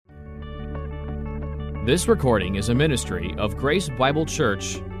This recording is a ministry of Grace Bible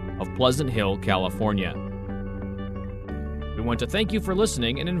Church of Pleasant Hill, California. We want to thank you for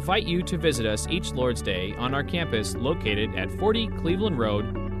listening and invite you to visit us each Lord's Day on our campus located at 40 Cleveland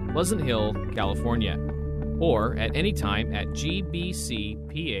Road, Pleasant Hill, California, or at any time at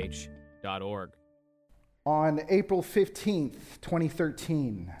gbcph.org. On April 15th,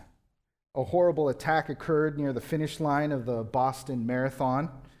 2013, a horrible attack occurred near the finish line of the Boston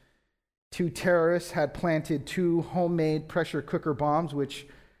Marathon. 2 terrorists had planted 2 homemade pressure cooker bombs, which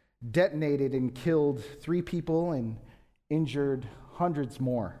detonated and killed 3 people and injured hundreds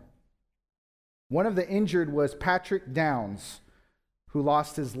more. One of the injured was Patrick Downs, who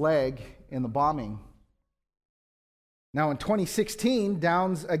lost his leg in the bombing. Now in 2016,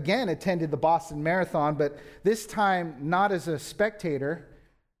 Downs again attended the Boston Marathon, but this time not as a spectator,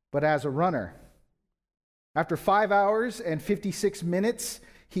 but as a runner. After 5 hours and 56 minutes,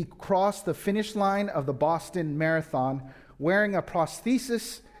 he crossed the finish line of the Boston Marathon wearing a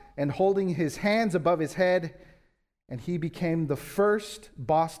prosthesis and holding his hands above his head, and he became the first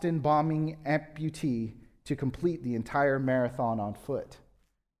Boston bombing amputee to complete the entire marathon on foot.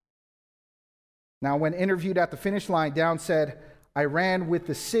 Now, when interviewed at the finish line, Downs said, "I ran with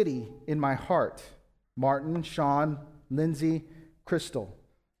the city in my heart." Martin, Sean, Lindsay, Crystal,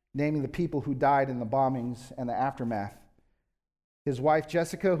 naming the people who died in the bombings and the aftermath. His wife,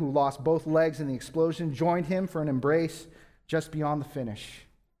 Jessica, who lost both legs in the explosion, joined him for an embrace just beyond the finish.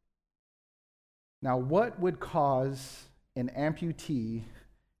 Now, what would cause an amputee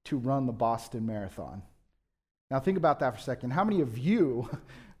to run the Boston Marathon? Now, think about that for a second. How many of you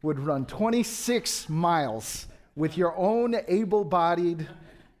would run 26 miles with your own able-bodied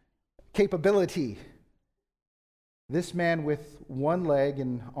capability? This man with one leg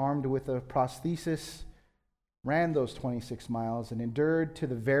and armed with a prosthesis ran those 26 miles and endured to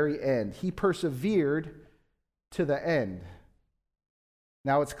the very end. He persevered to the end.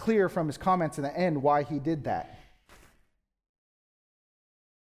 Now, it's clear from his comments in the end why he did that.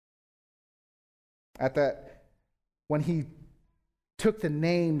 When he took the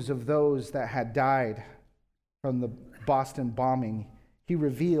names of those that had died from the Boston bombing, he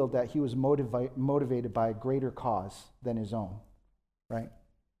revealed that he was motivated by a greater cause than his own, right?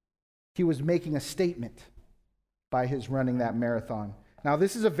 He was making a statement by his running that marathon. Now,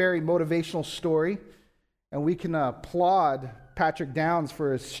 this is a very motivational story, and we can applaud Patrick Downs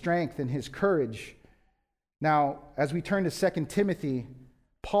for his strength and his courage. Now, as we turn to 2 Timothy,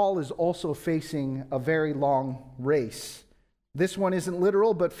 Paul is also facing a very long race. This one isn't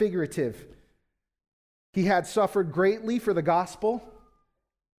literal, but figurative. He had suffered greatly for the gospel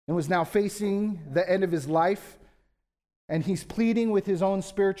and was now facing the end of his life. And he's pleading with his own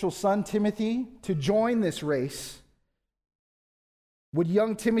spiritual son, Timothy, to join this race. Would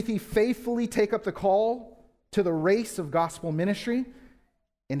young Timothy faithfully take up the call to the race of gospel ministry?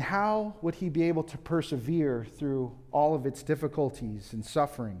 And how would he be able to persevere through all of its difficulties and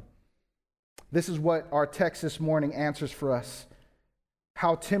suffering? This is what our text this morning answers for us.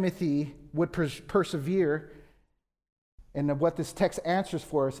 How Timothy would persevere, and what this text answers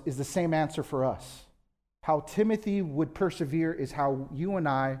for us is the same answer for us. How Timothy would persevere is how you and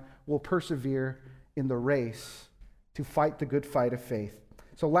I will persevere in the race to fight the good fight of faith.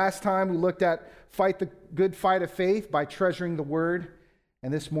 So last time we looked at fight the good fight of faith by treasuring the word.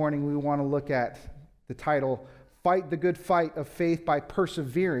 And this morning we want to look at the title, Fight the Good Fight of Faith by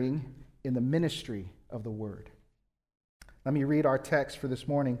Persevering in the Ministry of the Word. Let me read our text for this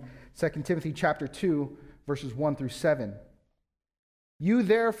morning, 2 Timothy chapter 2, verses 1 through 7. You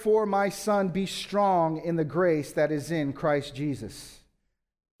therefore, my son, be strong in the grace that is in Christ Jesus.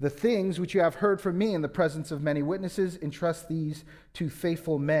 The things which you have heard from me in the presence of many witnesses, entrust these to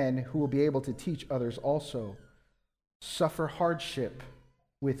faithful men who will be able to teach others also. Suffer hardship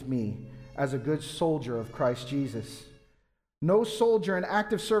with me as a good soldier of Christ Jesus. No soldier in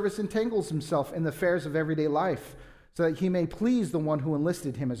active service entangles himself in the affairs of everyday life, so that he may please the one who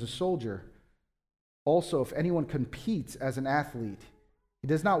enlisted him as a soldier. Also, if anyone competes as an athlete, he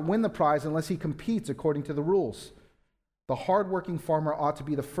does not win the prize unless he competes according to the rules. The hardworking farmer ought to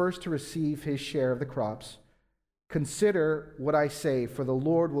be the first to receive his share of the crops. Consider what I say, for the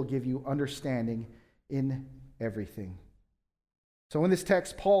Lord will give you understanding in everything. So in this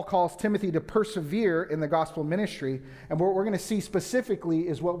text, Paul calls Timothy to persevere in the gospel ministry, and what we're going to see specifically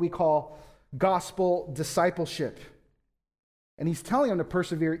is what we call gospel discipleship. And he's telling him to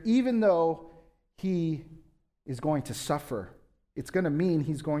persevere even though he is going to suffer. It's going to mean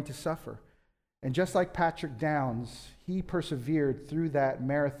he's going to suffer. And just like Patrick Downs, he persevered through that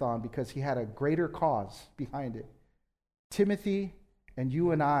marathon because he had a greater cause behind it. Timothy and you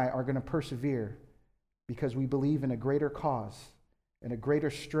and I are going to persevere because we believe in a greater cause and a greater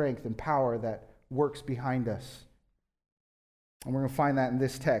strength and power that works behind us. And we're going to find that in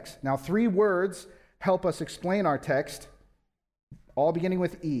this text. Now, 3 words help us explain our text, all beginning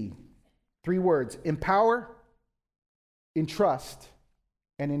with E. 3 words: empower, entrust,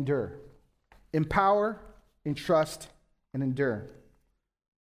 and endure. Empower, entrust, and endure.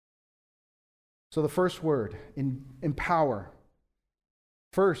 So the first word, empower.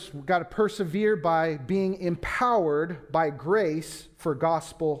 First, we've got to persevere by being empowered by grace for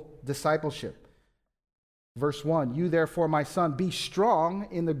gospel discipleship. Verse 1, you therefore, my son, be strong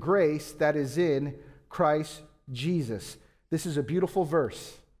in the grace that is in Christ Jesus. This is a beautiful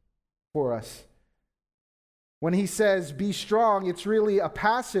verse for us. When he says be strong, it's really a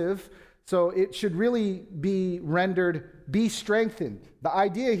passive, so it should really be rendered be strengthened. The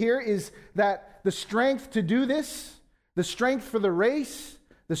idea here is that the strength to do this, the strength for the race,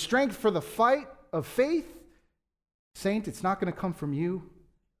 the strength for the fight of faith, saint, it's not going to come from you.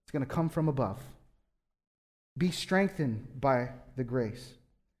 It's going to come from above. Be strengthened by the grace.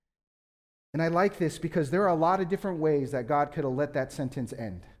 And I like this because there are a lot of different ways that God could have let that sentence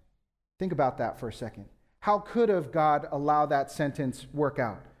end. Think about that for a second. How could have God allowed that sentence work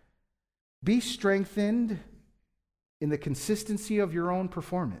out? Be strengthened in the consistency of your own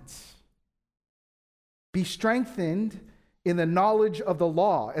performance. Be strengthened in the knowledge of the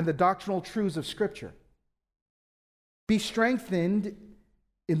law and the doctrinal truths of Scripture. Be strengthened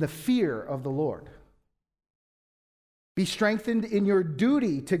in the fear of the Lord. Be strengthened in your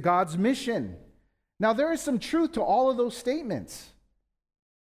duty to God's mission. Now, there is some truth to all of those statements.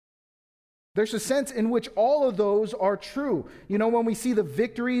 There's a sense in which all of those are true. You know, when we see the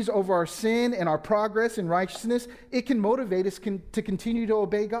victories over our sin and our progress in righteousness, it can motivate us to continue to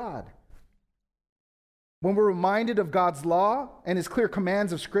obey God. When we're reminded of God's law and His clear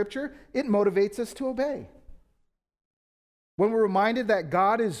commands of Scripture, it motivates us to obey. When we're reminded that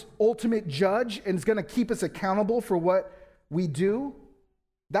God is ultimate judge and is going to keep us accountable for what we do,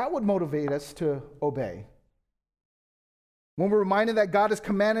 that would motivate us to obey. When we're reminded that God has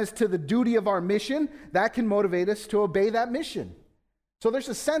commanded us to the duty of our mission, that can motivate us to obey that mission. So there's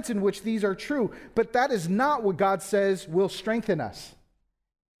a sense in which these are true, but that is not what God says will strengthen us.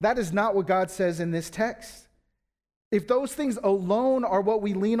 That is not what God says in this text. If those things alone are what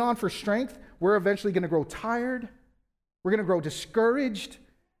we lean on for strength, we're eventually going to grow tired, we're going to grow discouraged,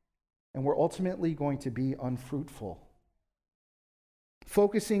 and we're ultimately going to be unfruitful.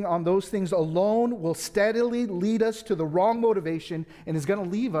 Focusing on those things alone will steadily lead us to the wrong motivation and is going to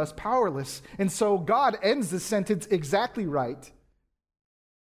leave us powerless. And so God ends the sentence exactly right.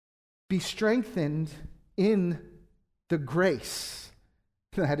 Be strengthened in the grace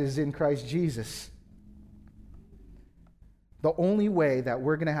that is in Christ Jesus. The only way that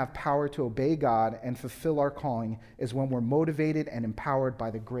we're going to have power to obey God and fulfill our calling is when we're motivated and empowered by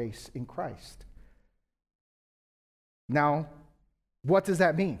the grace in Christ. Now, what does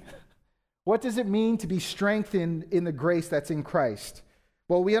that mean? What does it mean to be strengthened in the grace that's in Christ?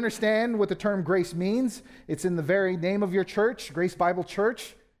 Well, we understand what the term grace means. It's in the very name of your church, Grace Bible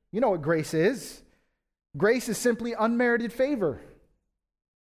Church. You know what grace is. Grace is simply unmerited favor.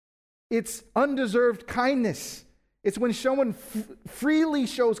 It's undeserved kindness. It's when someone freely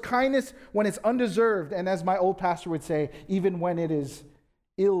shows kindness when it's undeserved, and as my old pastor would say, even when it is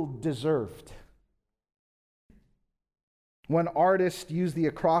ill-deserved. When artists use the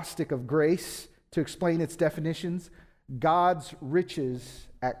acrostic of grace to explain its definitions, God's riches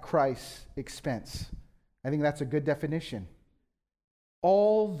at Christ's expense. I think that's a good definition.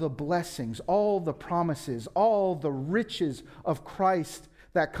 All the blessings, all the promises, all the riches of Christ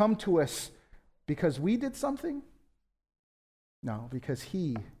that come to us because we did something? No, because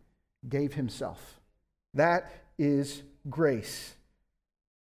He gave Himself. That is grace.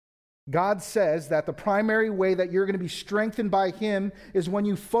 God says that the primary way that you're going to be strengthened by Him is when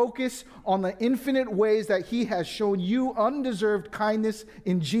you focus on the infinite ways that He has shown you undeserved kindness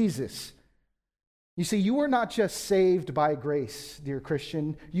in Jesus. You see, you are not just saved by grace, dear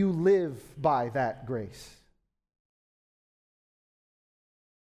Christian. You live by that grace.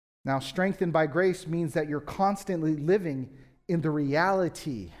 Now, strengthened by grace means that you're constantly living in the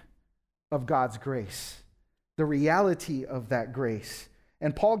reality of God's grace, the reality of that grace.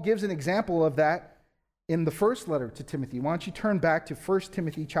 And Paul gives an example of that in the first letter to Timothy. Why don't you turn back to 1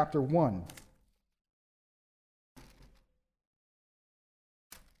 Timothy chapter 1.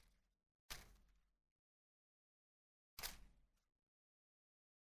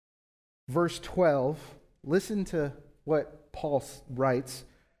 Verse 12, listen to what Paul writes.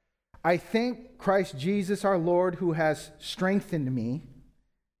 I thank Christ Jesus our Lord who has strengthened me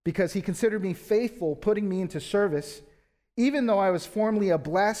because he considered me faithful, putting me into service. Even though I was formerly a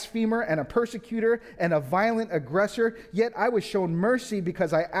blasphemer and a persecutor and a violent aggressor, yet I was shown mercy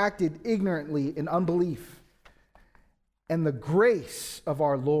because I acted ignorantly in unbelief. And the grace of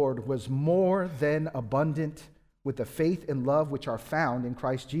our Lord was more than abundant with the faith and love which are found in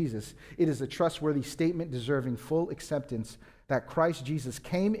Christ Jesus. It is a trustworthy statement deserving full acceptance that Christ Jesus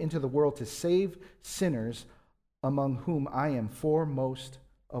came into the world to save sinners, among whom I am foremost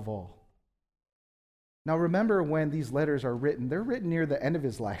of all. Now remember, when these letters are written, they're written near the end of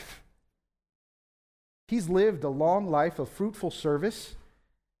his life. He's lived a long life of fruitful service.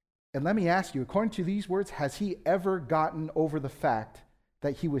 And let me ask you, according to these words, has he ever gotten over the fact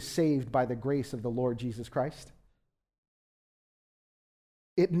that he was saved by the grace of the Lord Jesus Christ?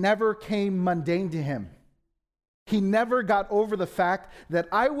 It never came mundane to him. He never got over the fact that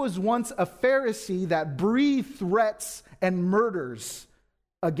I was once a Pharisee that breathed threats and murders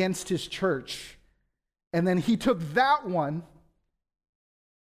against his church. And then he took that one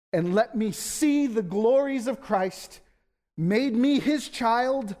and let me see the glories of Christ, made me his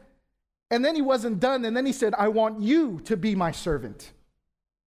child, and then he wasn't done. And then he said, I want you to be my servant.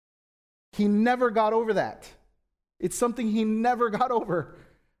 He never got over that. It's something he never got over.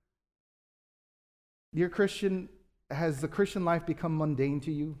 Dear Christian, has the Christian life become mundane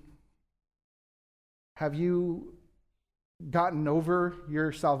to you? Have you gotten over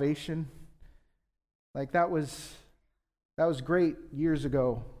your salvation? Like that was great years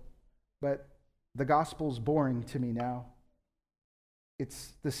ago, but the gospel's boring to me now.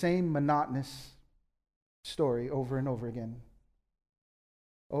 It's the same monotonous story over and over again.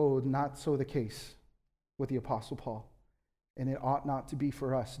 Oh, not so the case with the Apostle Paul, and it ought not to be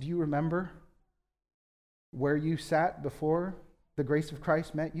for us. Do you remember where you sat before the grace of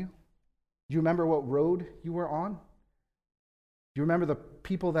Christ met you? Do you remember what road you were on? Do you remember the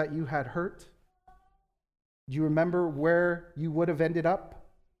people that you had hurt? Do you remember where you would have ended up?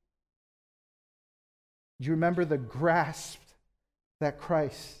 Do you remember the grasp that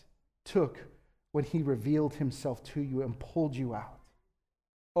Christ took when he revealed himself to you and pulled you out?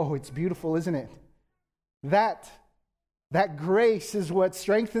 Oh, it's beautiful, isn't it? That grace is what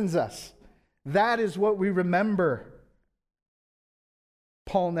strengthens us. That is what we remember.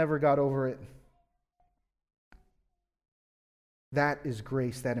 Paul never got over it. That is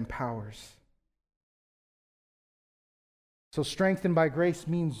grace that empowers. So strengthened by grace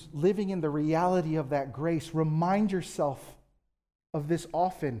means living in the reality of that grace. Remind yourself of this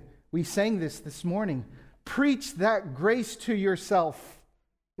often. We sang this morning. Preach that grace to yourself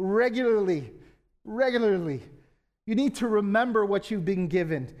regularly. You need to remember what you've been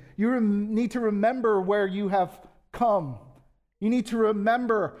given. You need to remember where you have come. You need to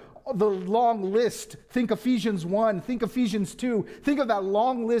remember the long list. Think Ephesians 1, think Ephesians 2. Think of that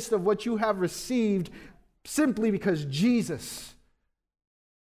long list of what you have received simply because Jesus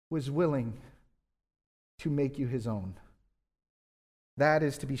was willing to make you his own. That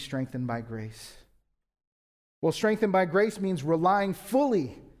is to be strengthened by grace. Well, strengthened by grace means relying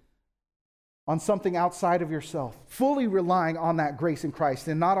fully on something outside of yourself, fully relying on that grace in Christ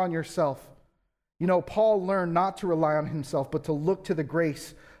and not on yourself. You know, Paul learned not to rely on himself, but to look to the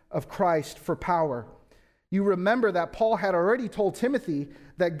grace of Christ for power. You remember that Paul had already told Timothy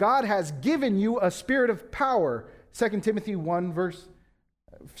that God has given you a spirit of power. 2 Timothy 1 verse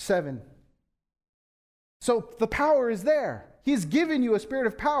 7. So the power is there. He's given you a spirit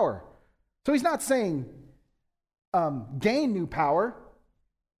of power. So he's not saying gain new power.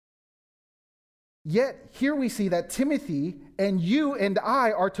 Yet here we see that Timothy and you and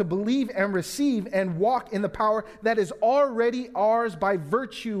I are to believe and receive and walk in the power that is already ours by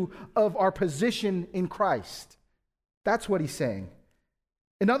virtue of our position in Christ. That's what he's saying.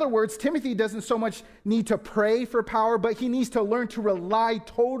 In other words, Timothy doesn't so much need to pray for power, but he needs to learn to rely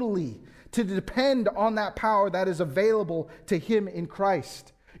totally, to depend on that power that is available to him in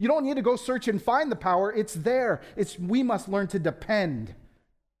Christ. You don't need to go search and find the power. It's there. We must learn to depend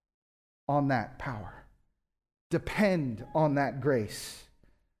on that power. Depend on that grace.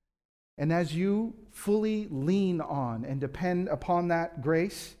 And as you fully lean on and depend upon that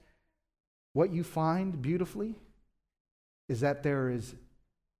grace, what you find beautifully is that there is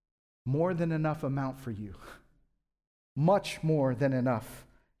more than enough amount for you. Much more than enough.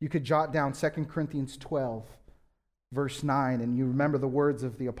 You could jot down 2 Corinthians 12, verse 9, and you remember the words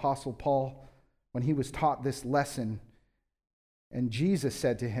of the Apostle Paul when he was taught this lesson. And Jesus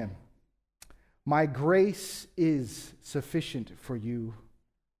said to him, "My grace is sufficient for you,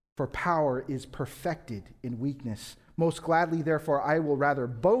 for power is perfected in weakness. Most gladly, therefore, I will rather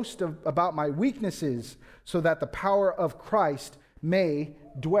boast about my weaknesses, so that the power of Christ may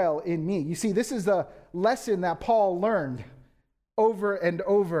dwell in me. You see, this is a lesson that Paul learned over and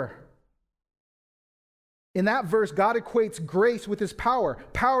over. In that verse, God equates grace with his power,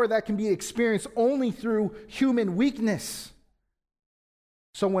 power that can be experienced only through human weakness.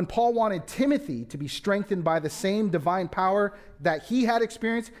 So when Paul wanted Timothy to be strengthened by the same divine power that he had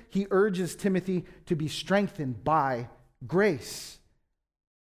experienced, he urges Timothy to be strengthened by grace.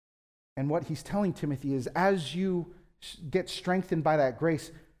 And what he's telling Timothy is, as you get strengthened by that grace,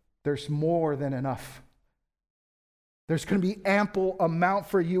 there's more than enough. There's going to be ample amount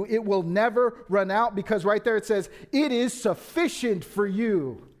for you. It will never run out, because right there it says, it is sufficient for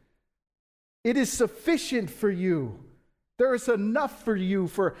you. It is sufficient for you. There is enough for you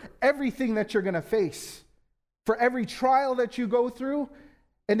for everything that you're going to face, for every trial that you go through,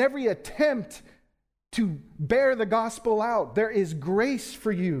 and every attempt to bear the gospel out. There is grace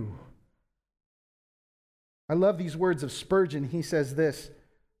for you. I love these words of Spurgeon. He says this: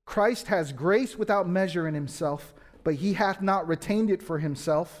 Christ has grace without measure in himself, but he hath not retained it for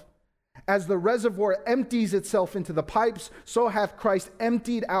himself. As the reservoir empties itself into the pipes, so hath Christ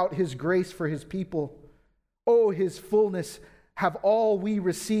emptied out his grace for his people. Oh, his fullness have all we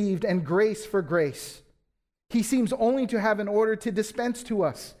received, and grace for grace. He seems only to have an order to dispense to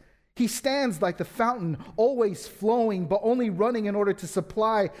us. He stands like the fountain, always flowing, but only running in order to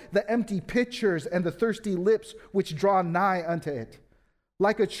supply the empty pitchers and the thirsty lips which draw nigh unto it.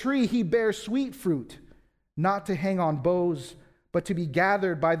 Like a tree he bears sweet fruit, not to hang on boughs, but to be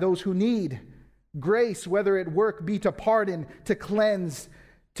gathered by those who need. Grace, whether at work, be to pardon, to cleanse,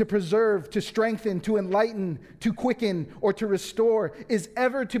 to preserve, to strengthen, to enlighten, to quicken, or to restore, is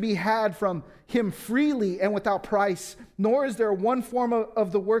ever to be had from him freely and without price. Nor is there one form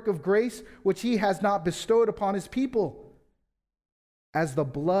of the work of grace which he has not bestowed upon his people. As the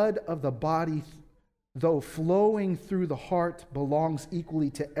blood of the body, though flowing through the heart, belongs equally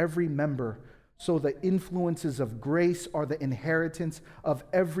to every member, so the influences of grace are the inheritance of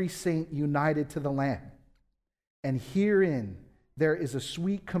every saint united to the Lamb. And herein there is a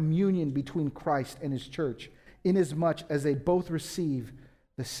sweet communion between Christ and his church, inasmuch as they both receive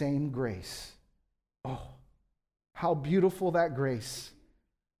the same grace. Oh, how beautiful that grace.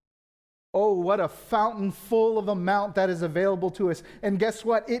 Oh, what a fountain full of amount that is available to us. And guess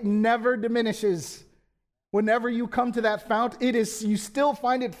what? It never diminishes. Whenever you come to that fount, you still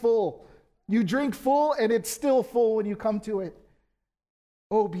find it full. You drink full, and it's still full when you come to it.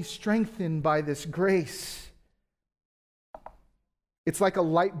 Oh, be strengthened by this grace. It's like a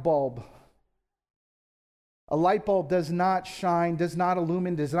light bulb. A light bulb does not shine, does not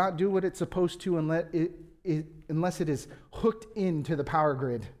illumine, does not do what it's supposed to unless it is hooked into the power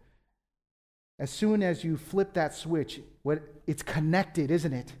grid. As soon as you flip that switch, it's connected,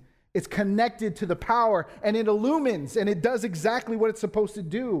 isn't it? It's connected to the power, and it illumines, and it does exactly what it's supposed to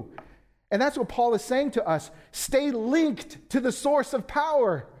do. And that's what Paul is saying to us. Stay linked to the source of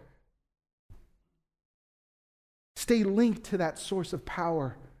power. Stay linked to that source of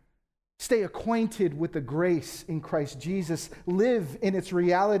power. Stay acquainted with the grace in Christ Jesus. Live in its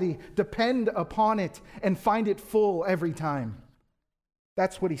reality. Depend upon it and find it full every time.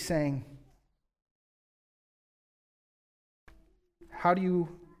 That's what he's saying. How do you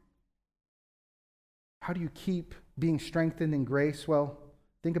keep being strengthened in grace? Well,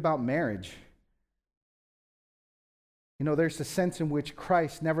 think about marriage. You know, there's a sense in which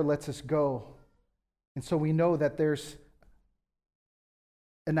Christ never lets us go. And so we know that there's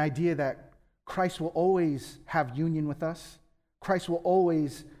an idea that Christ will always have union with us. Christ will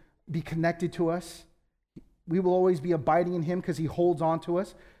always be connected to us. We will always be abiding in him because he holds on to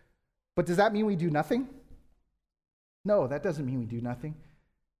us. But does that mean we do nothing? No, that doesn't mean we do nothing.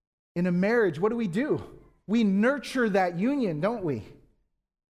 In a marriage, what do? We nurture that union, don't we?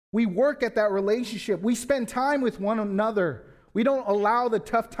 We work at that relationship. We spend time with one another. We don't allow the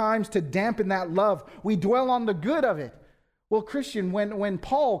tough times to dampen that love. We dwell on the good of it. Well, Christian, when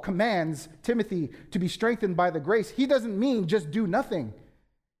Paul commands Timothy to be strengthened by the grace, he doesn't mean just do nothing.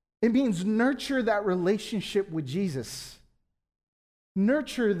 It means nurture that relationship with Jesus.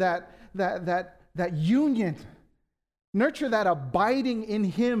 Nurture that union. Nurture that abiding in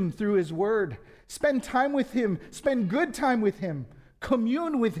him through his word. Spend time with him. Spend good time with him.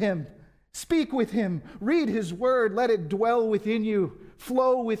 Commune with him. Speak with him. Read his word. Let it dwell within you.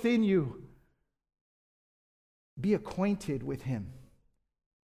 Flow within you. Be acquainted with him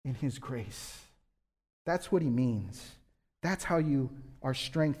in his grace. That's what he means. That's how you are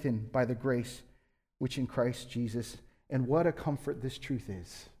strengthened by the grace which in Christ Jesus. And what a comfort this truth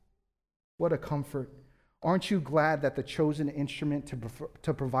is. What a comfort. Aren't you glad that the chosen instrument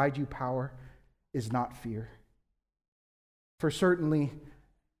to provide you power is not fear? For certainly,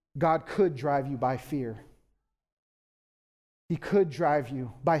 God could drive you by fear. He could drive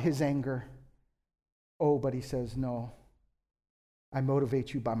you by his anger. Oh, but he says, no, I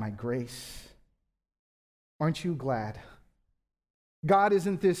motivate you by my grace. Aren't you glad? God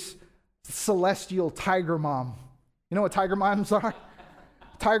isn't this celestial tiger mom. You know what tiger moms are?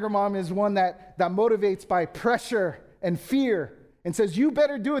 Tiger mom is one that motivates by pressure and fear and says, you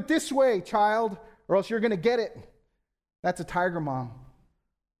better do it this way, child, or else you're going to get it. That's a tiger mom.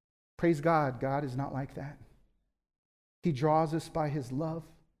 Praise God, God is not like that. He draws us by his love.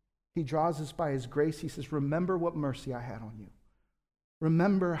 He draws us by his grace. He says, remember what mercy I had on you.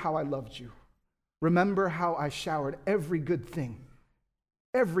 Remember how I loved you. Remember how I showered every good thing,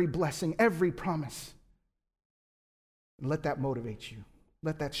 every blessing, every promise. And let that motivate you.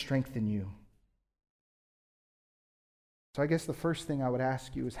 Let that strengthen you. So I guess the first thing I would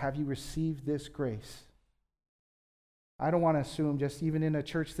ask you is, have you received this grace? I don't want to assume, just even in a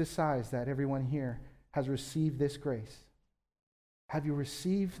church this size, that everyone here has received this grace. Have you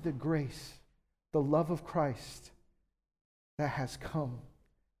received the grace, the love of Christ that has come?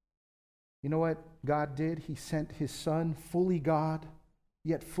 You know what God did? He sent his Son, fully God,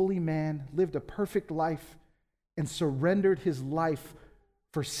 yet fully man, lived a perfect life, and surrendered his life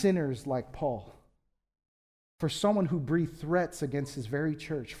for sinners like Paul, for someone who breathed threats against his very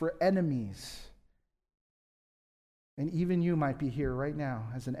church, for enemies. And even you might be here right now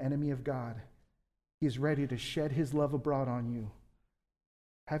as an enemy of God. He is ready to shed his love abroad on you.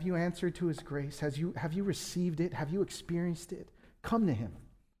 Have you answered to his grace? Have you received it? Have you experienced it? Come to him.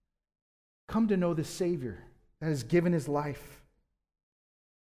 Come to know the Savior that has given his life.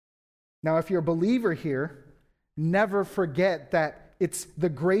 Now, if you're a believer here, never forget that it's the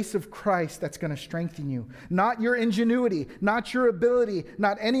grace of Christ that's going to strengthen you. Not your ingenuity, not your ability,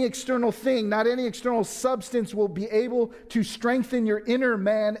 not any external thing, not any external substance will be able to strengthen your inner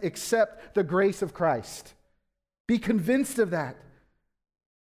man except the grace of Christ. Be convinced of that.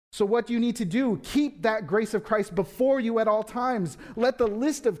 So what do you need to do? Keep that grace of Christ before you at all times. Let the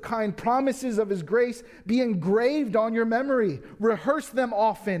list of kind promises of his grace be engraved on your memory. Rehearse them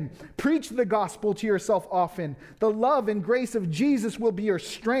often. Preach the gospel to yourself often. The love and grace of Jesus will be your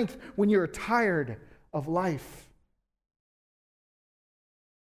strength when you're tired of life.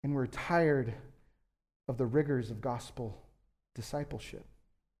 And we're tired of the rigors of gospel discipleship.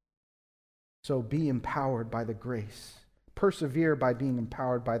 So be empowered by the grace. Persevere by being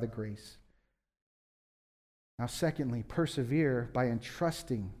empowered by the grace. Now, secondly, persevere by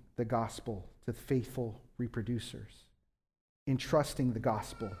entrusting the gospel to faithful reproducers. Entrusting the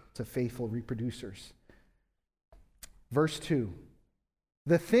gospel to faithful reproducers. Verse 2.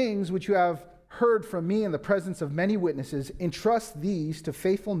 The things which you have heard from me in the presence of many witnesses, entrust these to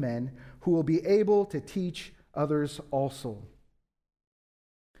faithful men who will be able to teach others also.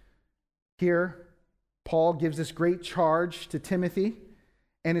 Here, Paul gives this great charge to Timothy,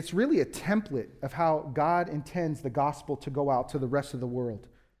 and it's really a template of how God intends the gospel to go out to the rest of the world,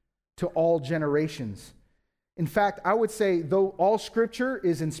 to all generations. In fact, I would say, though all Scripture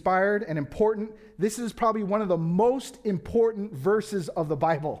is inspired and important, this is probably one of the most important verses of the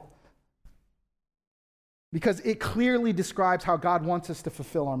Bible, because it clearly describes how God wants us to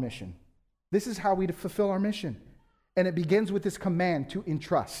fulfill our mission. This is how we fulfill our mission, and it begins with this command to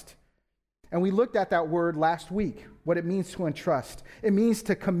entrust. And we looked at that word last week, what it means to entrust. It means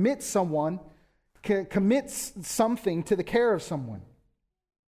to commit something to the care of someone.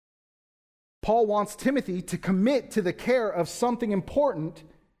 Paul wants Timothy to commit to the care of something important.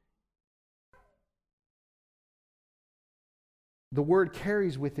 The word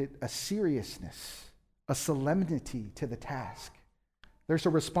carries with it a seriousness, a solemnity to the task. There's a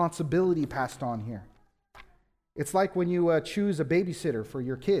responsibility passed on here. It's like when you choose a babysitter for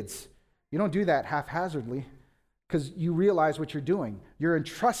your kids. You don't do that haphazardly because you realize what you're doing. You're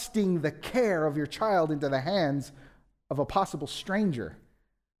entrusting the care of your child into the hands of a possible stranger.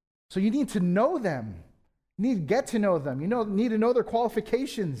 So you need to know them. You need to get to know them. You need to know their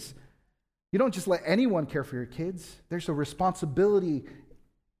qualifications. You don't just let anyone care for your kids. There's a responsibility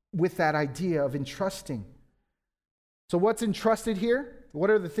with that idea of entrusting. So what's entrusted here? What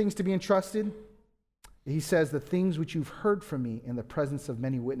are the things to be entrusted? He says, the things which you've heard from me in the presence of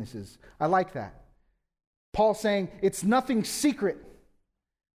many witnesses. I like that. Paul saying, it's nothing secret.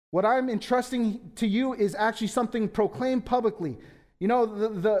 What I'm entrusting to you is actually something proclaimed publicly. You know,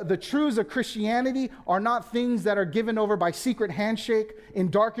 the truths of Christianity are not things that are given over by secret handshake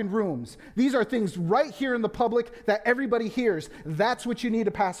in darkened rooms. These are things right here in the public that everybody hears. That's what you need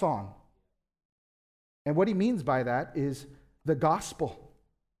to pass on. And what he means by that is the gospel.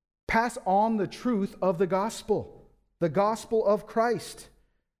 Pass on the truth of the gospel. the gospel of Christ.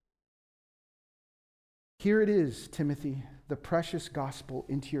 Here it is, Timothy, the precious gospel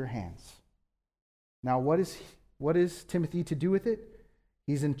into your hands. Now, what is Timothy to do with it?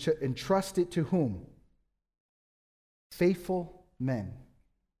 He's entrusted to whom? Faithful men.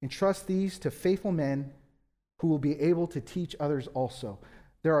 Entrust these to faithful men who will be able to teach others also.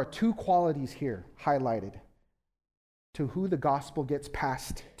 There are two qualities here highlighted to who the gospel gets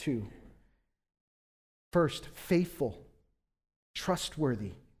passed to. First, faithful,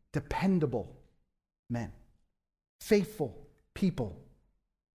 trustworthy, dependable men. Faithful people.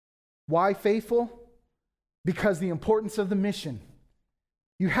 Why faithful? Because the importance of the mission.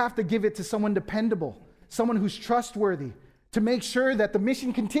 You have to give it to someone dependable, someone who's trustworthy, to make sure that the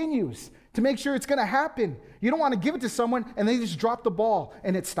mission continues, to make sure it's going to happen. You don't want to give it to someone and they just drop the ball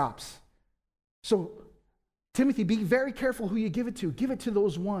and it stops. So, Timothy, be very careful who you give it to. Give it to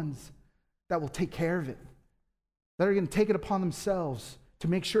those ones that will take care of it, that are going to take it upon themselves to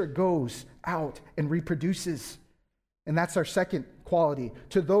make sure it goes out and reproduces. And that's our second quality,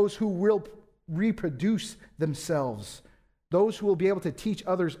 to those who will reproduce themselves, those who will be able to teach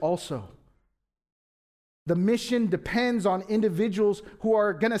others also. The mission depends on individuals who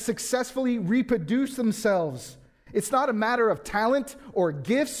are going to successfully reproduce themselves. It's not a matter of talent or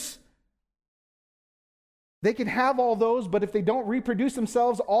gifts. They can have all those, but if they don't reproduce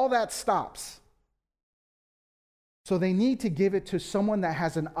themselves, all that stops. So they need to give it to someone that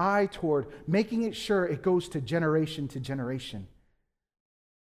has an eye toward making it sure it goes to generation to generation.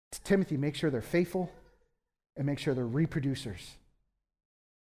 Timothy, make sure they're faithful and make sure they're reproducers.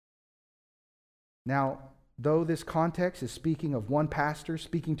 Now, though this context is speaking of one pastor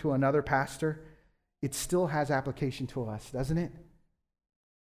speaking to another pastor, it still has application to us, doesn't it?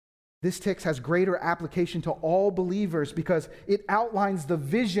 This text has greater application to all believers because it outlines the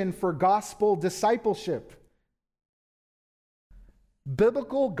vision for gospel discipleship.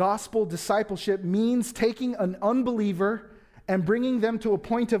 Biblical gospel discipleship means taking an unbeliever and bringing them to a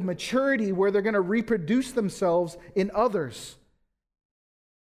point of maturity where they're going to reproduce themselves in others.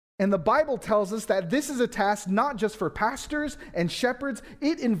 And the Bible tells us that this is a task not just for pastors and shepherds,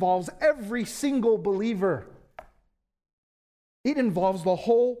 it involves every single believer. It involves the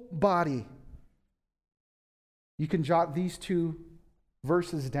whole body. You can jot these two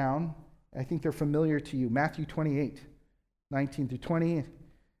verses down. I think they're familiar to you. Matthew 28, 19 through 20,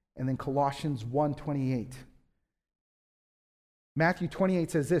 and then Colossians 1:28. Matthew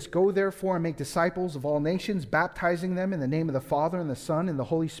 28 says this, "Go therefore and make disciples of all nations, baptizing them in the name of the Father and the Son and the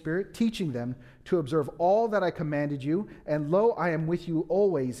Holy Spirit, teaching them to observe all that I commanded you, and lo, I am with you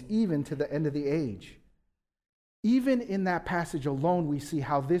always, even to the end of the age." Even in that passage alone, we see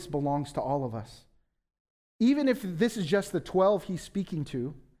how this belongs to all of us. Even if this is just the 12 he's speaking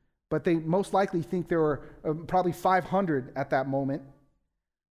to, but they most likely think there were probably 500 at that moment.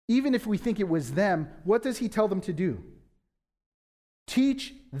 Even if we think it was them, what does he tell them to do?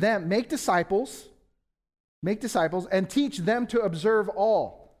 Teach them, make disciples, and teach them to observe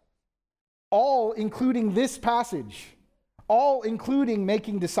all. All including this passage. All including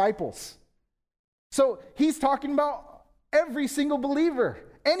making disciples. So he's talking about every single believer.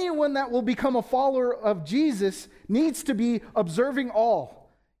 Anyone that will become a follower of Jesus needs to be observing all,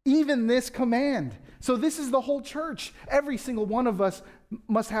 even this command. So this is the whole church. Every single one of us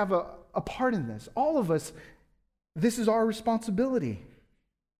must have a part in this. All of us, this is our responsibility.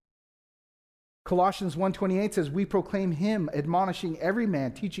 Colossians 1:28 says, "We proclaim him, admonishing every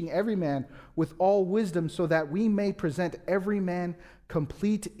man, teaching every man with all wisdom, so that we may present every man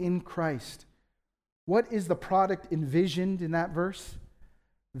complete in Christ." What is the product envisioned in that verse?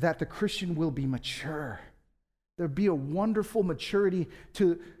 That the Christian will be mature. There'll be a wonderful maturity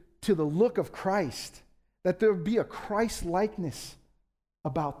to the look of Christ. That there'll be a Christ-likeness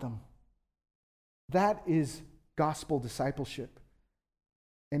about them. That is gospel discipleship.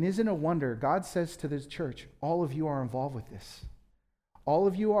 And isn't it a wonder, God says to this church, all of you are involved with this. All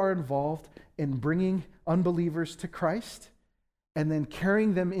of you are involved in bringing unbelievers to Christ and then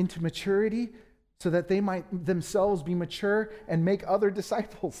carrying them into maturity so that they might themselves be mature and make other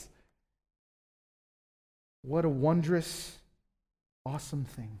disciples. What a wondrous, awesome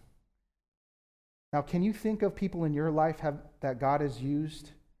thing. Now, can you think of people in your life that God has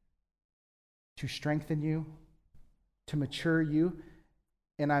used to strengthen you, to mature you?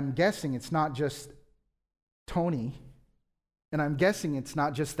 And I'm guessing it's not just Tony, and I'm guessing it's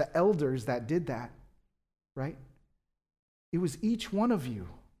not just the elders that did that, right? It was each one of you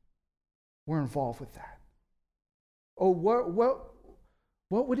were involved with that. Oh,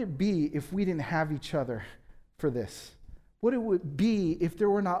 what would it be if we didn't have each other for this? what it would be if there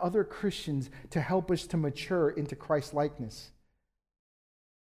were not other Christians to help us to mature into Christ-likeness.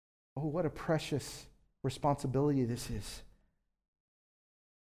 Oh, what a precious responsibility this is.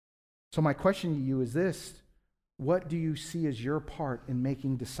 So my question to you is this: what do you see as your part in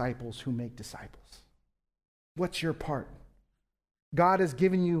making disciples who make disciples? What's your part? God has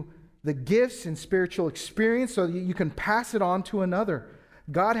given you the gifts and spiritual experience so that you can pass it on to another.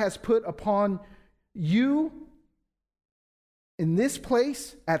 God has put upon you in this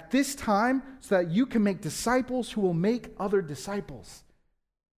place at this time so that you can make disciples who will make other disciples.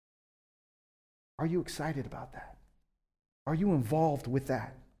 Are you excited about that? Are you involved with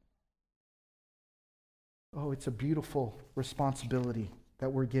that? Oh, it's a beautiful responsibility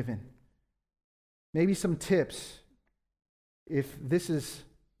that we're given. Maybe some tips if this is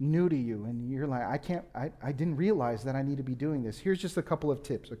new to you and you're like, I didn't realize that I need to be doing this. Here's just a couple of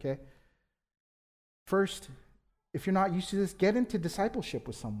tips, okay? First, if you're not used to this, get into discipleship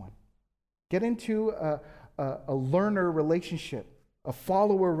with someone. Get into a learner relationship, a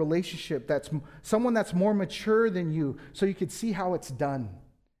follower relationship, that's someone that's more mature than you, so you could see how it's done.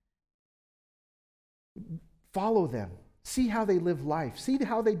 Follow them. See how they live life. See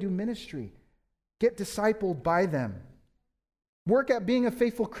how they do ministry. Get discipled by them. Work at being a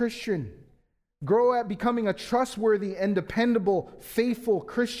faithful Christian. Grow at becoming a trustworthy and dependable, faithful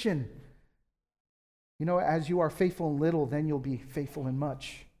Christian. You know, as you are faithful in little, then you'll be faithful in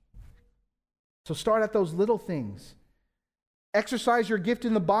much. So start at those little things. Exercise your gift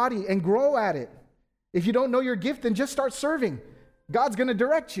in the body and grow at it. If you don't know your gift, then just start serving. God's going to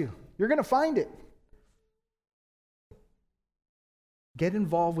direct you. You're going to find it. Get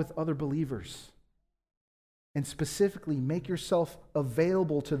involved with other believers. And specifically, make yourself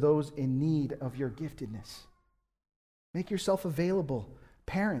available to those in need of your giftedness. Make yourself available.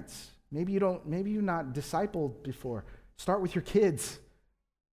 Parents, maybe you're not discipled before. Start with your kids.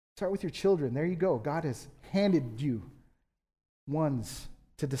 Start with your children. There you go. God has handed you ones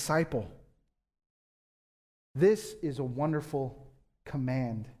to disciple. This is a wonderful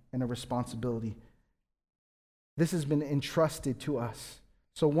command and a responsibility. This has been entrusted to us.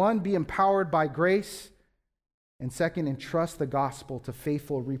 So one, be empowered by grace. And second, entrust the gospel to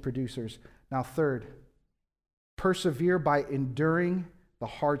faithful reproducers. Now third, persevere by enduring the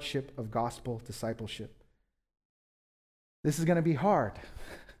hardship of gospel discipleship. This is going to be hard.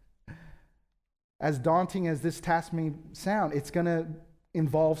 As daunting as this task may sound, it's going to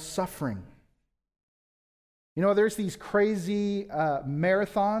involve suffering. You know, there's these crazy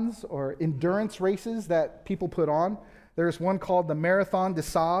marathons or endurance races that people put on. There's one called the Marathon des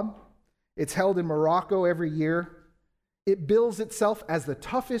Sables. It's held in Morocco every year. It bills itself as the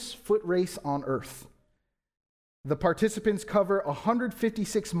toughest foot race on earth. The participants cover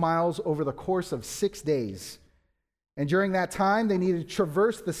 156 miles over the course of 6 days. And during that time, they need to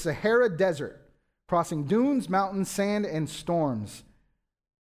traverse the Sahara Desert, crossing dunes, mountains, sand, and storms.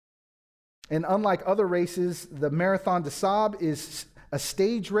 And unlike other races, the Marathon des Sables is a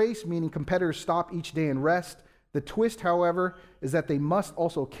stage race, meaning competitors stop each day and rest. The twist, however, is that they must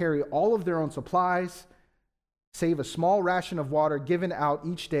also carry all of their own supplies, save a small ration of water given out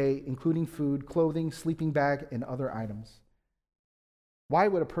each day, including food, clothing, sleeping bag, and other items. Why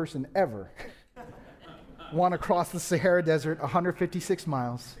would a person ever want to cross the Sahara Desert 156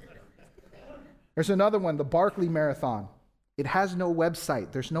 miles? There's another one, the Barkley Marathon. It has no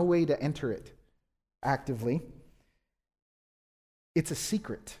website. There's no way to enter it actively. It's a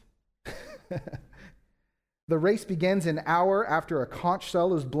secret. The race begins an hour after a conch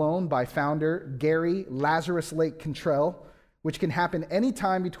shell is blown by founder Gary Lazarus Lake Cantrell, which can happen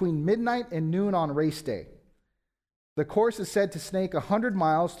anytime between midnight and noon on race day. The course is said to snake 100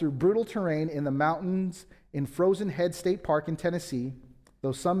 miles through brutal terrain in the mountains in Frozen Head State Park in Tennessee,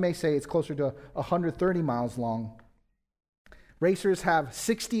 though some may say it's closer to 130 miles long. Racers have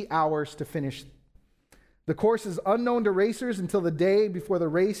 60 hours to finish. The course is unknown to racers until the day before the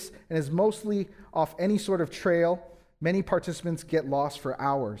race and is mostly off any sort of trail. Many participants get lost for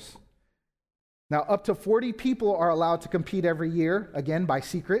hours. Now, up to 40 people are allowed to compete every year, again by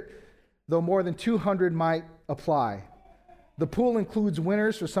secret, though more than 200 might apply. The pool includes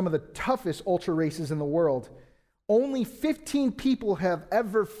winners for some of the toughest ultra races in the world. Only 15 people have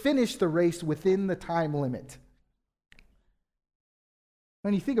ever finished the race within the time limit.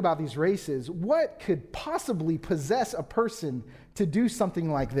 When you think about these races, what could possibly possess a person to do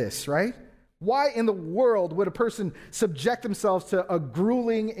something like this, right? Why in the world would a person subject themselves to a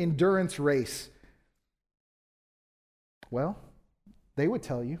grueling endurance race? Well, they would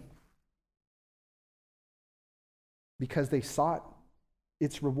tell you. Because they sought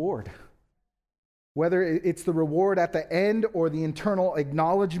its reward. Whether it's the reward at the end or the internal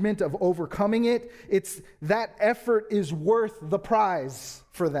acknowledgement of overcoming it, it's that effort is worth the prize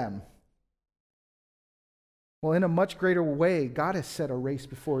for them. Well, in a much greater way, God has set a race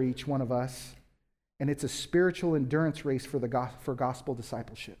before each one of us, and it's a spiritual endurance race for gospel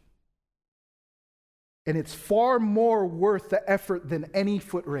discipleship. And it's far more worth the effort than any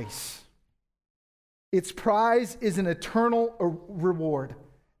foot race. Its prize is an eternal reward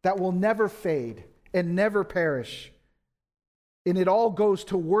that will never fade and never perish. And it all goes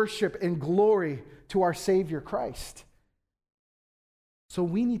to worship and glory to our Savior Christ. So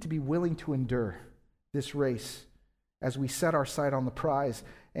we need to be willing to endure this race as we set our sight on the prize.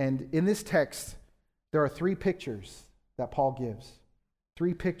 And in this text, there are 3 pictures that Paul gives.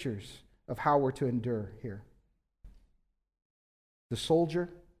 3 pictures of how we're to endure here. The soldier,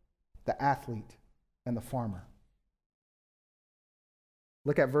 the athlete, and the farmer.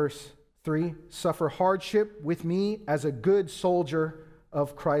 Look at verse 3. Suffer hardship with me as a good soldier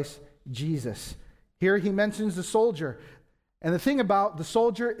of Christ Jesus. Here he mentions the soldier. And the thing about the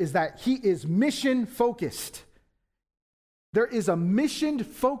soldier is that he is mission focused. There is a mission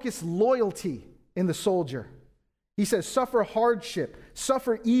focused loyalty in the soldier. He says, suffer hardship,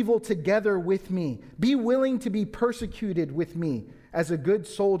 suffer evil together with me. Be willing to be persecuted with me as a good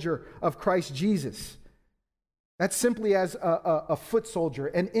soldier of Christ Jesus. That's simply as a foot soldier,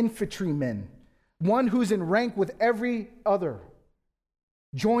 an infantryman, one who's in rank with every other.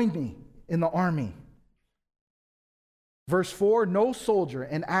 Join me in the army. Verse 4, no soldier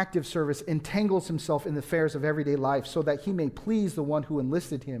in active service entangles himself in the affairs of everyday life so that he may please the one who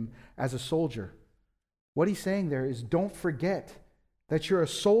enlisted him as a soldier. What he's saying there is don't forget that you're a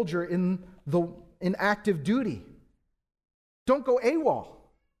soldier in active duty. Don't go AWOL.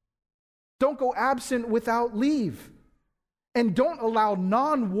 Don't go absent without leave. And don't allow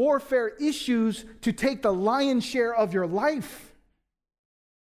non-warfare issues to take the lion's share of your life.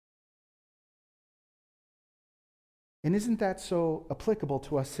 And isn't that so applicable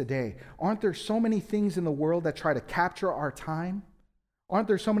to us today? Aren't there so many things in the world that try to capture our time? Aren't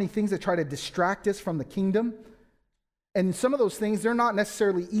there so many things that try to distract us from the kingdom? And some of those things, they're not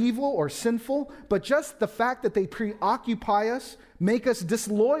necessarily evil or sinful, but just the fact that they preoccupy us, make us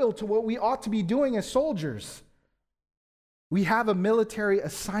disloyal to what we ought to be doing as soldiers. We have a military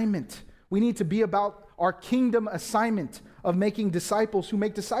assignment. We need to be about our kingdom assignment of making disciples who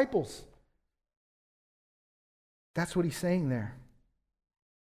make disciples. That's what he's saying there.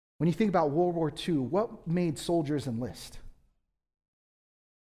 When you think about World War II, what made soldiers enlist?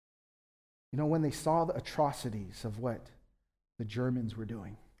 You know, when they saw the atrocities of what the Germans were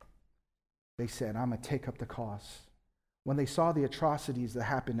doing, they said, I'm going to take up the cause. When they saw the atrocities that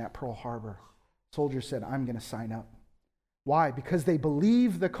happened at Pearl Harbor, soldiers said, I'm going to sign up. Why? Because they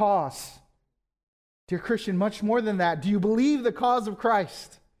believe the cause. Dear Christian, much more than that, do you believe the cause of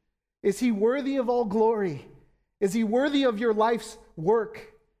Christ? Is he worthy of all glory? Is he worthy of your life's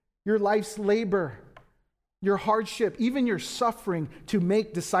work, your life's labor, your hardship, even your suffering to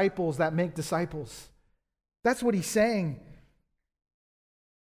make disciples that make disciples? That's what he's saying.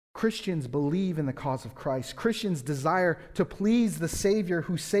 Christians believe in the cause of Christ. Christians desire to please the Savior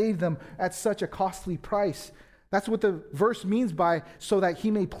who saved them at such a costly price. That's what the verse means by so that he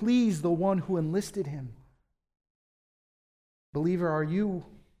may please the one who enlisted him. Believer, are you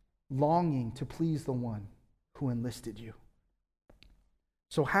longing to please the one who enlisted you?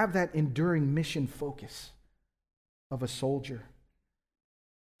 So have that enduring mission focus of a soldier.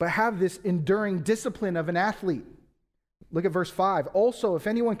 But have this enduring discipline of an athlete. Look at verse 5. Also, if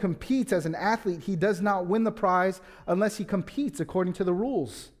anyone competes as an athlete, he does not win the prize unless he competes according to the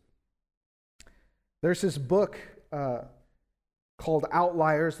rules. There's this book called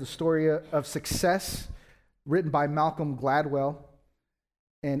Outliers, the story of success, written by Malcolm Gladwell.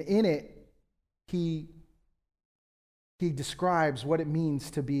 And in it, he describes what it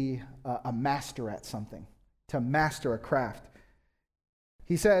means to be a master at something, to master a craft.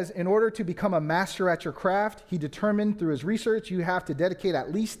 He says, in order to become a master at your craft, he determined through his research, you have to dedicate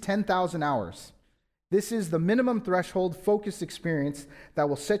at least 10,000 hours. This is the minimum threshold focused experience that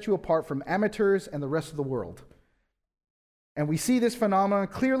will set you apart from amateurs and the rest of the world. And we see this phenomenon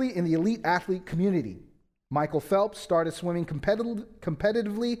clearly in the elite athlete community. Michael Phelps started swimming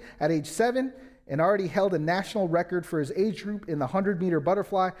competitively at age 7 and already held a national record for his age group in the 100-meter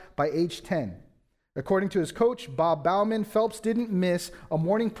butterfly by age 10. According to his coach, Bob Bauman, Phelps didn't miss a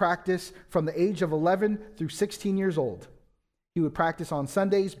morning practice from the age of 11 through 16 years old. He would practice on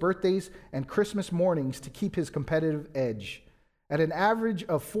Sundays, birthdays, and Christmas mornings to keep his competitive edge. At an average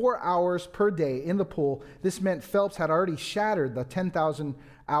of 4 hours per day in the pool, this meant Phelps had already shattered the 10,000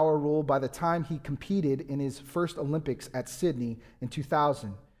 hour rule by the time he competed in his first Olympics at Sydney in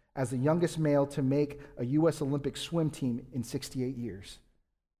 2000 as the youngest male to make a U.S. Olympic swim team in 68 years.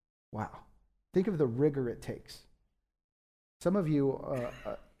 Wow. Think of the rigor it takes. Some of you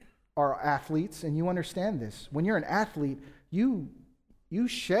are athletes, and you understand this. When you're an athlete, you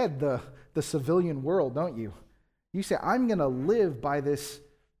shed the civilian world, don't you? You say, I'm going to live by this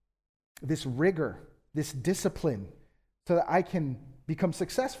rigor, this discipline, so that I can become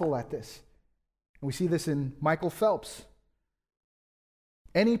successful at this. And we see this in Michael Phelps.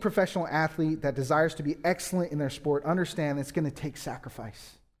 Any professional athlete that desires to be excellent in their sport understand it's going to take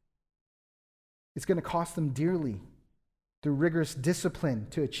sacrifice. It's going to cost them dearly through rigorous discipline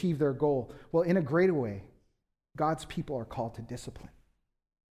to achieve their goal. Well, in a greater way, God's people are called to discipline.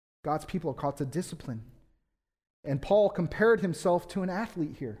 God's people are called to discipline. And Paul compared himself to an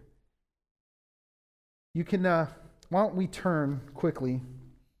athlete here. You can, why don't we turn quickly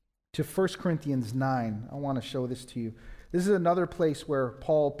to 1 Corinthians 9. I want to show this to you. This is another place where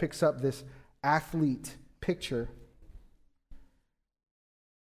Paul picks up this athlete picture.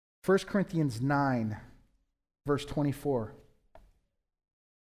 1 Corinthians 9, verse 24.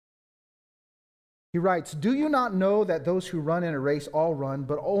 He writes, "Do you not know that those who run in a race all run,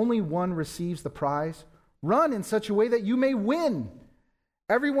 but only one receives the prize? Run in such a way that you may win.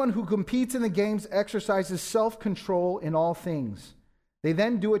 Everyone who competes in the games exercises self-control in all things. They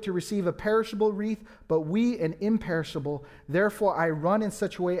then do it to receive a perishable wreath, but we an imperishable. Therefore I run in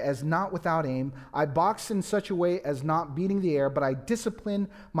such a way as not without aim. I box in such a way as not beating the air, but I discipline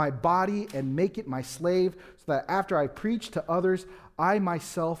my body and make it my slave, so that after I preach to others, I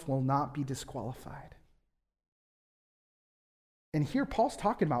myself will not be disqualified." And here Paul's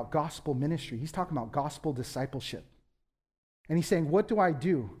talking about gospel ministry. He's talking about gospel discipleship. And he's saying, what do?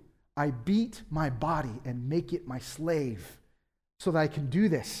 I beat my body and make it my slave so that I can do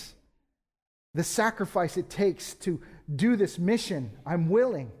this. The sacrifice it takes to do this mission, I'm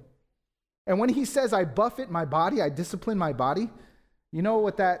willing. And when he says I buffet my body, I discipline my body, you know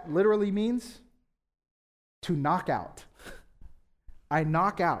what that literally means? To knock out. I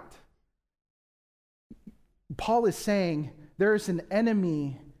knock out. Paul is saying there is an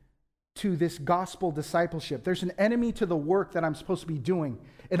enemy to this gospel discipleship. There's an enemy to the work that I'm supposed to be doing.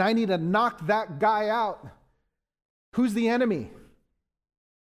 And I need to knock that guy out. Who's the enemy?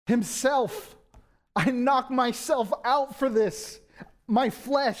 Himself. I knock myself out for this. My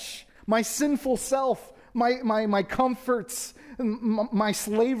flesh, my sinful self, my comforts, my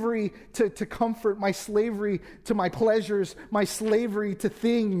slavery to comfort, my slavery to my pleasures, my slavery to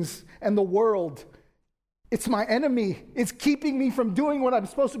things and the world. It's my enemy. It's keeping me from doing what I'm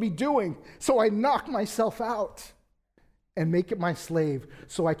supposed to be doing. So I knock myself out and make it my slave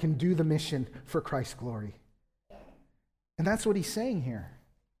so I can do the mission for Christ's glory. And that's what he's saying here.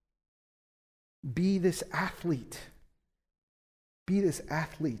 Be this athlete. Be this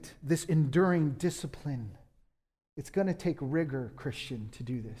athlete, this enduring discipline. It's going to take rigor, Christian, to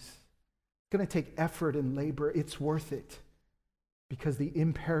do this. It's going to take effort and labor. It's worth it because the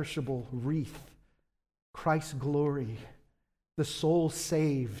imperishable wreath, Christ's glory, the soul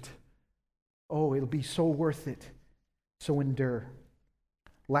saved, oh, it'll be so worth it. So endure.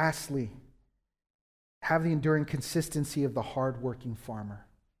 Lastly, have the enduring consistency of the hardworking farmer.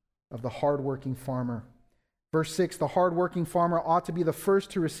 Verse 6, the hardworking farmer ought to be the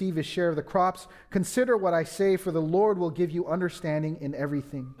first to receive his share of the crops. Consider what I say, for the Lord will give you understanding in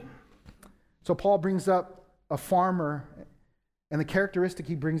everything. So Paul brings up a farmer, and the characteristic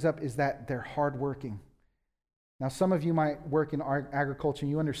he brings up is that they're hardworking. Now, some of you might work in agriculture, and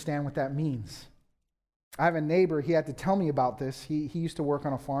you understand what that means. I have a neighbor, he had to tell me about this. He used to work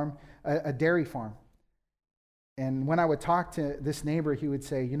on a farm, a dairy farm. And when I would talk to this neighbor, he would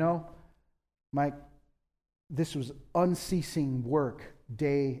say, Mike, this was unceasing work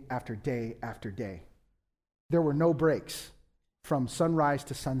day after day after day. There were no breaks from sunrise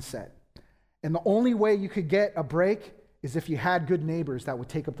to sunset. And the only way you could get a break is if you had good neighbors that would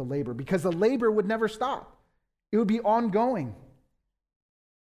take up the labor, because the labor would never stop. It would be ongoing.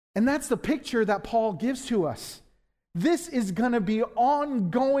 And that's the picture that Paul gives to us. This is going to be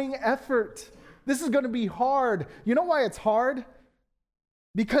ongoing effort. This is going to be hard. You know why it's hard?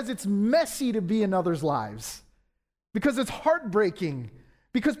 Because it's messy to be in others' lives. Because it's heartbreaking.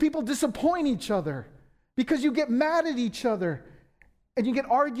 Because people disappoint each other. Because you get mad at each other. And you get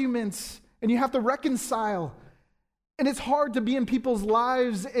arguments. And you have to reconcile. And it's hard to be in people's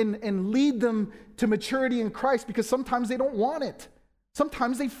lives and lead them to maturity in Christ, because sometimes they don't want it.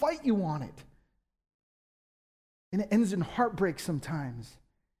 Sometimes they fight you on it. And it ends in heartbreak sometimes.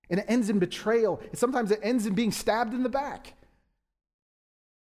 And it ends in betrayal. And sometimes it ends in being stabbed in the back.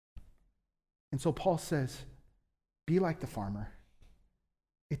 And so Paul says, be like the farmer.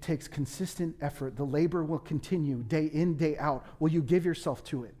 It takes consistent effort. The labor will continue day in, day out. Will you give yourself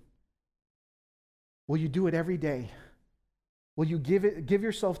to it? Will you do it every day? Will you give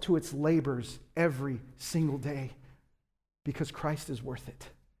yourself to its labors every single day? Because Christ is worth it.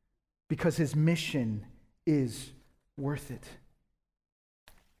 Because his mission is worth it.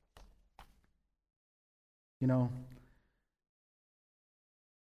 You know,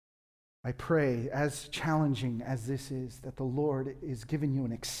 I pray, as challenging as this is, that the Lord is giving you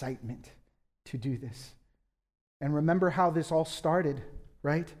an excitement to do this. And remember how this all started,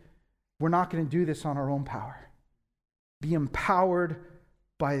 right? We're not going to do this on our own power. Be empowered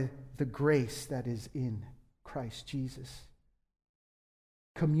by the grace that is in Christ Jesus.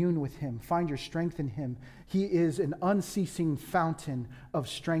 Commune with him. Find your strength in him. He is an unceasing fountain of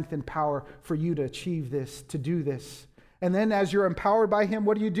strength and power for you to achieve this, to do this. And then as you're empowered by him,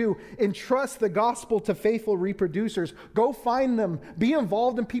 what do? Entrust the gospel to faithful reproducers. Go find them. Be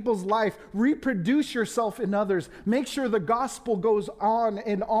involved in people's life. Reproduce yourself in others. Make sure the gospel goes on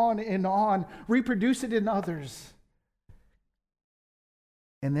and on and on. Reproduce it in others.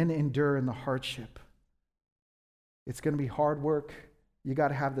 And then endure in the hardship. It's going to be hard work. You got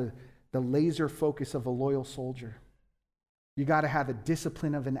to have the laser focus of a loyal soldier. You got to have the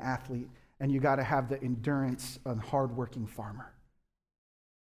discipline of an athlete. And you got to have the endurance of a hardworking farmer.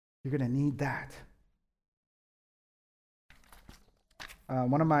 You're going to need that.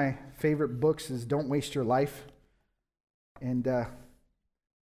 One of my favorite books is Don't Waste Your Life. And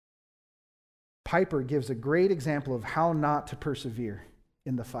Piper gives a great example of how not to persevere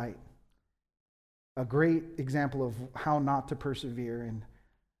in the fight. A great example of how not to persevere.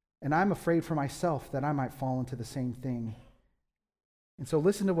 And I'm afraid for myself that I might fall into the same thing. And so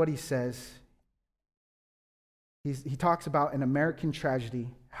listen to what he says. He talks about an American tragedy,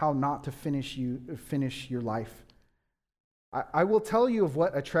 how not to finish your life. I will tell you of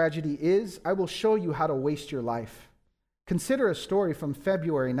what a tragedy is. I will show you how to waste your life. Consider a story from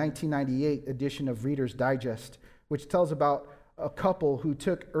February 1998 edition of Reader's Digest, which tells about a couple who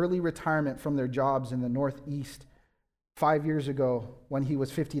took early retirement from their jobs in the Northeast 5 years ago when he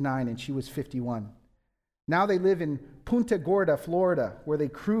was 59 and she was 51. Now they live in Punta Gorda, Florida, where they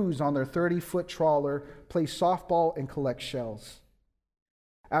cruise on their 30-foot trawler, play softball, and collect shells.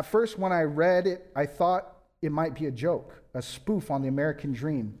 At first, when I read it, I thought it might be a joke, a spoof on the American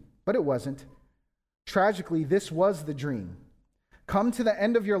dream, but it wasn't. Tragically, this was the dream. Come to the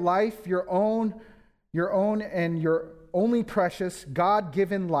end of your life, your own and your only precious,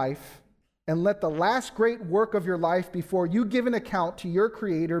 God-given life, and let the last great work of your life before you give an account to your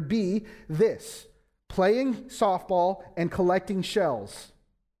Creator be this: playing softball and collecting shells.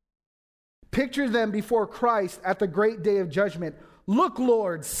 Picture them before Christ at the great day of judgment. Look,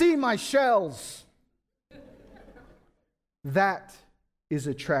 Lord, see my shells. That is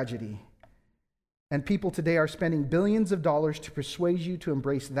a tragedy. And people today are spending billions of dollars to persuade you to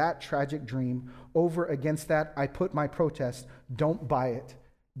embrace that tragic dream. Over against that, I put my protest. Don't buy it.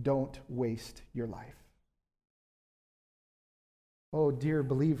 Don't waste your life. Oh, dear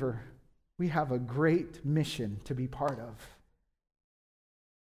believer, we have a great mission to be part of.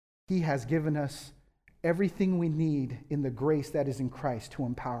 He has given us everything we need in the grace that is in Christ to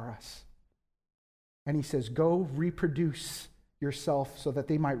empower us. And he says, go reproduce yourself so that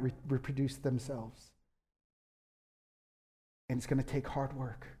they might reproduce themselves. And it's going to take hard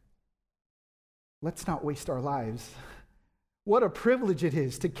work. Let's not waste our lives. What a privilege it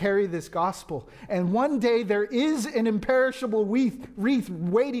is to carry this gospel. And one day there is an imperishable wreath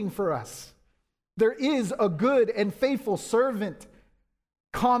waiting for us. There is a good and faithful servant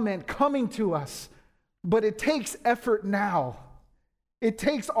comment coming to us. But it takes effort now. It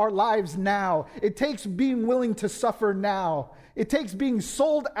takes our lives now. It takes being willing to suffer now. It takes being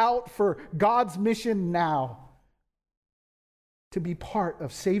sold out for God's mission now. To be part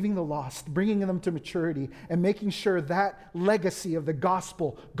of saving the lost, bringing them to maturity, and making sure that legacy of the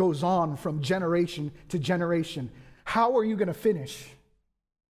gospel goes on from generation to generation. How are you going to finish?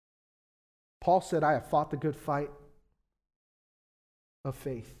 Paul said, I have fought the good fight of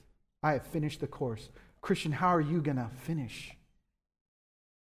faith. I have finished the course. Christian, how are you going to finish?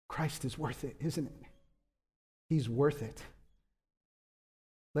 Christ is worth it, isn't it? He's worth it.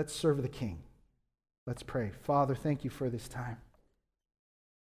 Let's serve the King. Let's pray. Father, thank you for this time.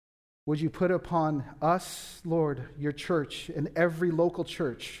 Would you put upon us, Lord, your church and every local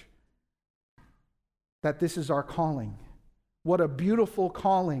church, that this is our calling. What a beautiful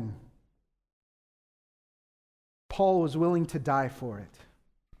calling. Paul was willing to die for it,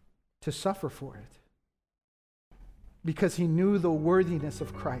 to suffer for it, because he knew the worthiness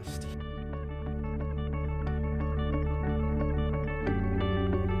of Christ.